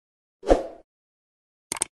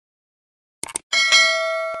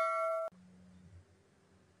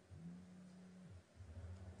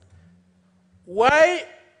why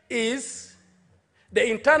is the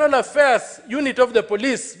internal affairs unit of the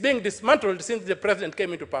police being dismantled since the president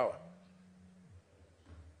came into power?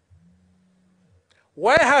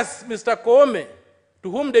 Why has Mr. Koome, to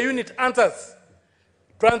whom the unit answers,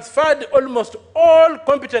 transferred almost all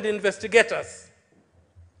competent investigators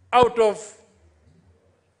out of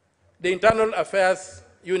the internal affairs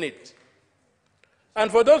unit? And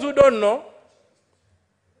for those who don't know,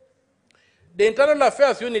 the internal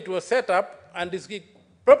affairs unit was set up and is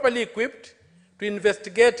properly equipped to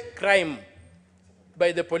investigate crime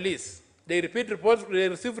by the police. They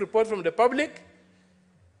receive reports from the public,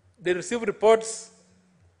 they receive reports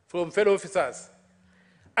from fellow officers.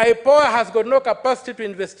 IPOA has got no capacity to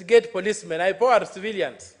investigate policemen. IPOA are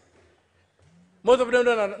civilians. Most of them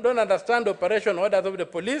don't understand the operation orders of the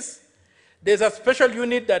police. There's a special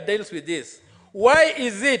unit that deals with this. Why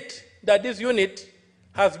is it that this unit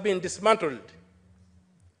has been dismantled?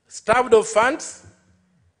 Starved of funds,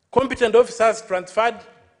 competent officers transferred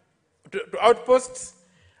to outposts,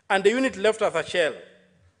 and the unit left as a shell.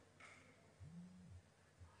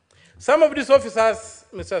 Some of these officers,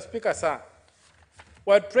 Mr. Speaker, sir,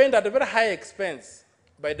 were trained at a very high expense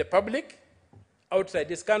by the public outside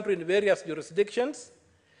this country in various jurisdictions,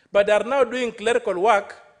 but are now doing clerical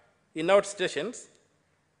work in outstations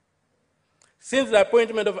since the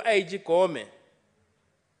appointment of IG Koome,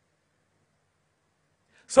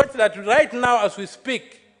 such that right now as we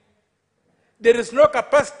speak, there is no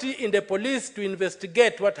capacity in the police to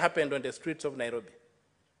investigate what happened on the streets of Nairobi.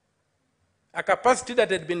 A capacity that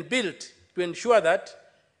had been built to ensure that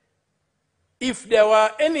if there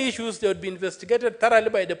were any issues, they would be investigated thoroughly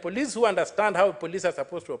by the police who understand how police are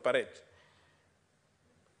supposed to operate.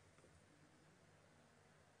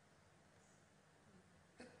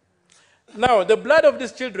 Now, the blood of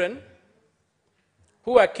these children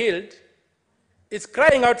who were killed is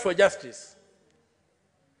crying out for justice.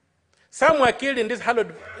 Some were killed in this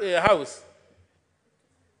hallowed house.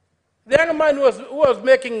 The young man who was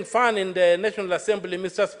making fun in the National Assembly,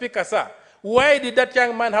 Mr. Speaker, sir, why did that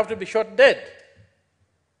young man have to be shot dead?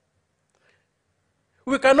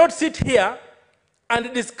 We cannot sit here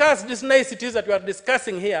and discuss these niceties that we are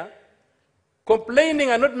discussing here, complaining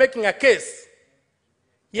and not making a case,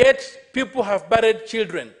 yet people have buried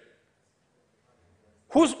children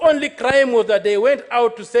whose only crime was that they went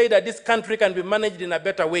out to say that this country can be managed in a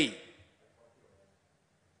better way.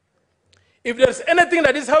 If there's anything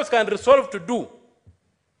that this House can resolve to do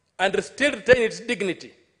and still retain its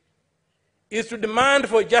dignity, is to demand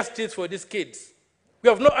for justice for these kids. We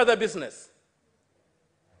have no other business.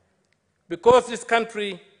 Because this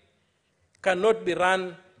country cannot be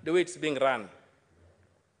run the way it's being run.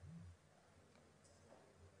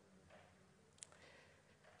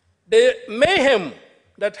 The mayhem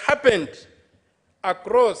that happened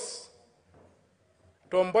across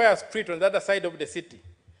Tomboya Street on the other side of the city,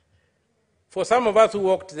 for some of us who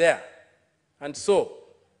walked there and saw,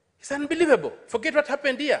 it's unbelievable. Forget what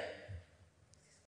happened here.